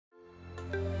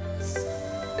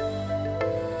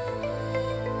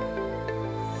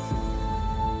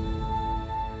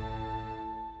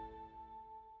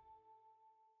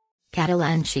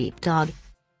Catalan Sheepdog.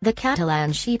 The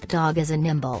Catalan Sheepdog is a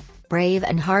nimble, brave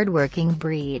and hard-working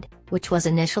breed, which was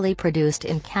initially produced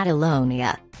in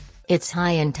Catalonia. Its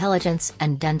high intelligence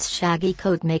and dense shaggy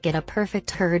coat make it a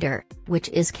perfect herder, which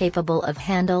is capable of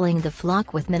handling the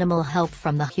flock with minimal help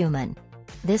from the human.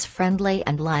 This friendly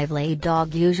and lively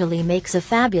dog usually makes a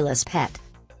fabulous pet.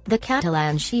 The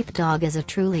Catalan Sheepdog is a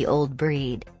truly old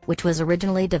breed, which was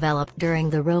originally developed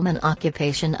during the Roman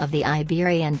occupation of the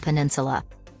Iberian Peninsula.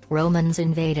 Romans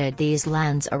invaded these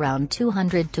lands around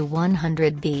 200 to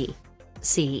 100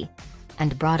 B.C.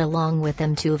 and brought along with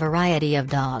them two variety of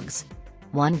dogs.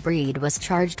 One breed was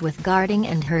charged with guarding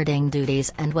and herding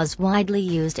duties and was widely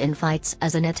used in fights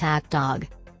as an attack dog.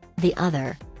 The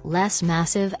other, less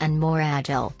massive and more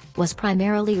agile, was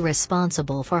primarily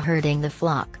responsible for herding the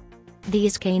flock.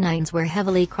 These canines were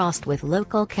heavily crossed with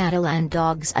local Catalan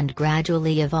dogs and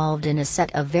gradually evolved in a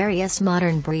set of various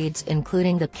modern breeds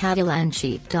including the Catalan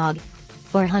Sheepdog.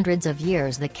 For hundreds of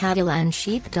years the Catalan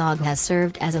Sheepdog has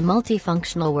served as a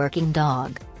multifunctional working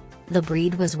dog. The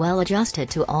breed was well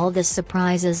adjusted to all the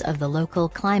surprises of the local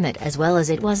climate as well as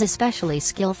it was especially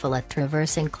skillful at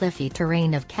traversing cliffy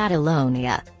terrain of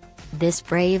Catalonia. This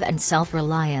brave and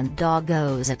self-reliant dog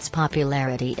owes its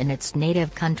popularity in its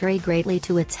native country greatly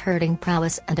to its herding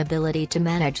prowess and ability to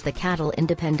manage the cattle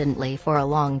independently for a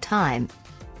long time.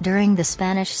 During the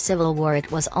Spanish Civil War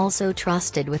it was also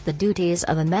trusted with the duties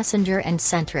of a messenger and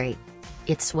sentry.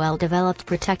 Its well-developed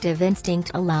protective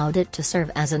instinct allowed it to serve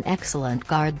as an excellent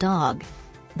guard dog.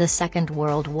 The Second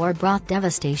World War brought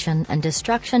devastation and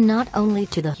destruction not only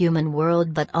to the human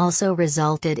world but also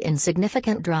resulted in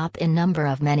significant drop in number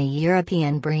of many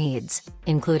European breeds,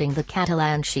 including the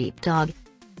Catalan Sheepdog.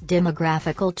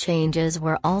 Demographical changes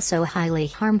were also highly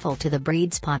harmful to the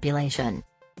breed's population.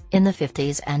 In the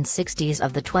 50s and 60s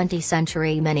of the 20th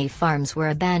century many farms were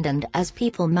abandoned as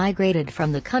people migrated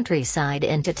from the countryside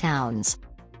into towns.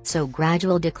 So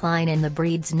gradual decline in the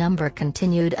breed's number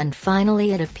continued and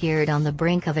finally it appeared on the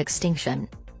brink of extinction.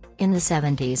 In the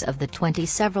 70s of the 20s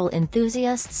several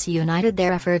enthusiasts united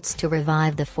their efforts to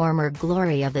revive the former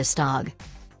glory of this dog.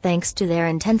 Thanks to their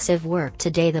intensive work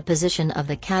today the position of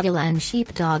the Catalan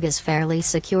Sheepdog is fairly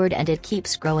secured and it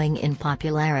keeps growing in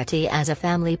popularity as a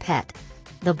family pet.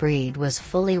 The breed was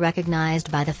fully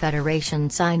recognized by the Federación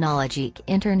Cynologique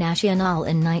Internacional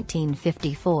in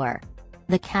 1954.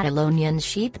 The Catalonian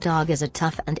Sheepdog is a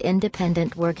tough and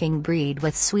independent working breed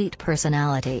with sweet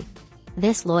personality.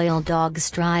 This loyal dog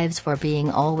strives for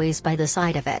being always by the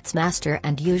side of its master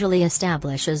and usually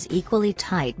establishes equally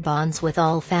tight bonds with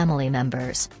all family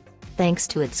members. Thanks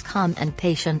to its calm and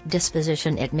patient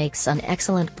disposition it makes an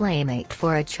excellent playmate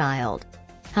for a child.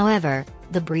 However,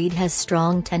 the breed has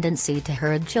strong tendency to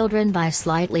herd children by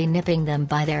slightly nipping them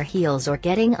by their heels or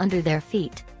getting under their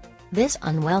feet. This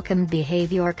unwelcome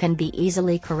behavior can be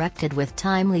easily corrected with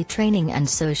timely training and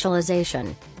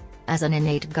socialization. As an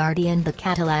innate guardian the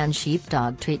Catalan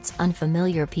Sheepdog treats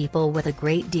unfamiliar people with a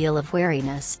great deal of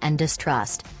wariness and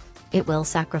distrust. It will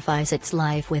sacrifice its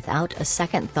life without a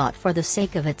second thought for the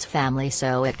sake of its family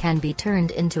so it can be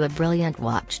turned into a brilliant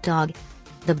watchdog.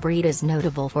 The breed is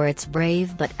notable for its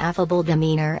brave but affable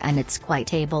demeanor and it's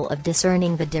quite able of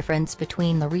discerning the difference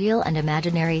between the real and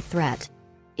imaginary threat.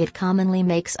 It commonly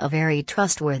makes a very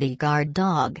trustworthy guard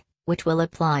dog, which will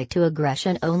apply to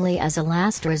aggression only as a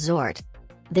last resort.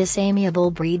 This amiable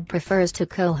breed prefers to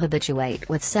cohabituate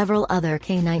with several other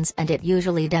canines and it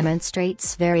usually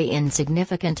demonstrates very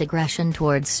insignificant aggression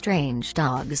towards strange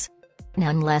dogs.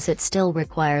 Nonetheless it still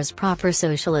requires proper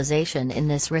socialization in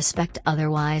this respect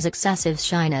otherwise excessive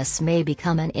shyness may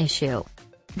become an issue.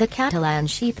 The Catalan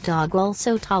Sheepdog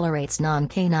also tolerates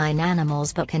non-canine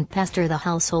animals but can pester the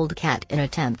household cat in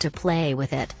attempt to play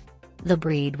with it. The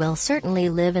breed will certainly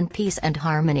live in peace and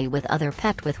harmony with other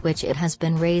pet with which it has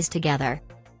been raised together.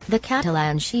 The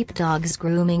Catalan Sheepdog's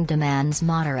grooming demands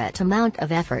moderate amount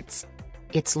of efforts.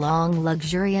 Its long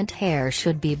luxuriant hair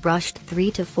should be brushed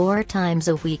 3 to 4 times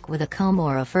a week with a comb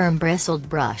or a firm bristled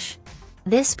brush.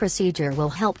 This procedure will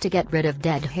help to get rid of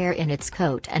dead hair in its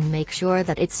coat and make sure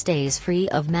that it stays free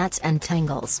of mats and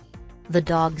tangles. The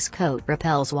dog's coat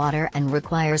repels water and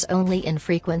requires only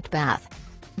infrequent bath.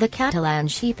 The Catalan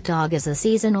Sheepdog is a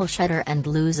seasonal shedder and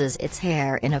loses its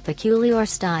hair in a peculiar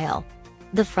style.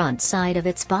 The front side of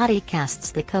its body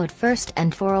casts the coat first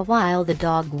and for a while the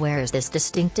dog wears this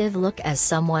distinctive look as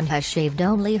someone has shaved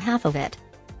only half of it.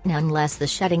 Nonetheless the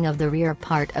shedding of the rear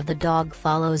part of the dog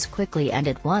follows quickly and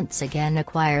it once again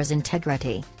acquires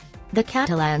integrity. The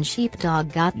Catalan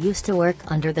Sheepdog got used to work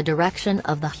under the direction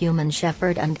of the human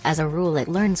shepherd and as a rule it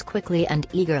learns quickly and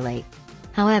eagerly.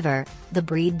 However, the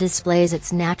breed displays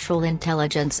its natural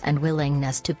intelligence and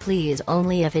willingness to please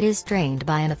only if it is trained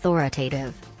by an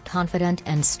authoritative, confident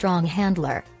and strong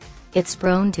handler. It's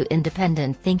prone to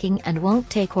independent thinking and won't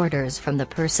take orders from the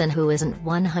person who isn't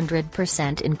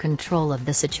 100% in control of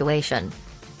the situation.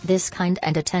 This kind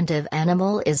and attentive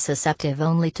animal is susceptible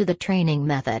only to the training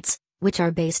methods, which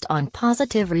are based on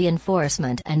positive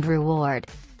reinforcement and reward.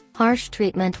 Harsh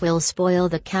treatment will spoil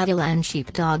the Catalan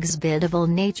Sheepdog's biddable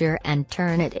nature and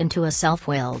turn it into a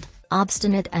self-willed,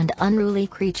 obstinate and unruly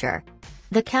creature.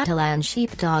 The Catalan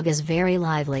Sheepdog is very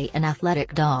lively and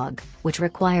athletic dog, which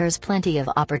requires plenty of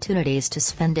opportunities to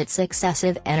spend its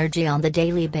excessive energy on the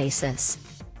daily basis.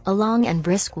 A long and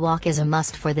brisk walk is a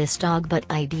must for this dog, but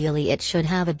ideally it should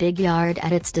have a big yard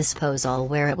at its disposal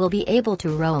where it will be able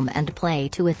to roam and play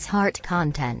to its heart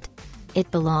content. It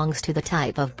belongs to the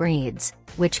type of breeds,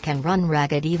 which can run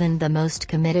ragged even the most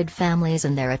committed families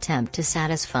in their attempt to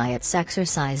satisfy its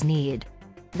exercise need.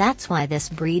 That's why this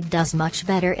breed does much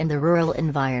better in the rural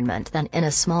environment than in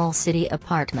a small city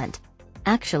apartment.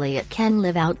 Actually, it can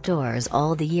live outdoors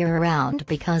all the year round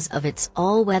because of its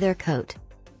all-weather coat.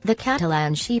 The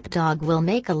Catalan Sheepdog will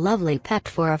make a lovely pet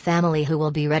for a family who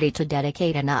will be ready to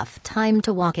dedicate enough time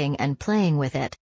to walking and playing with it.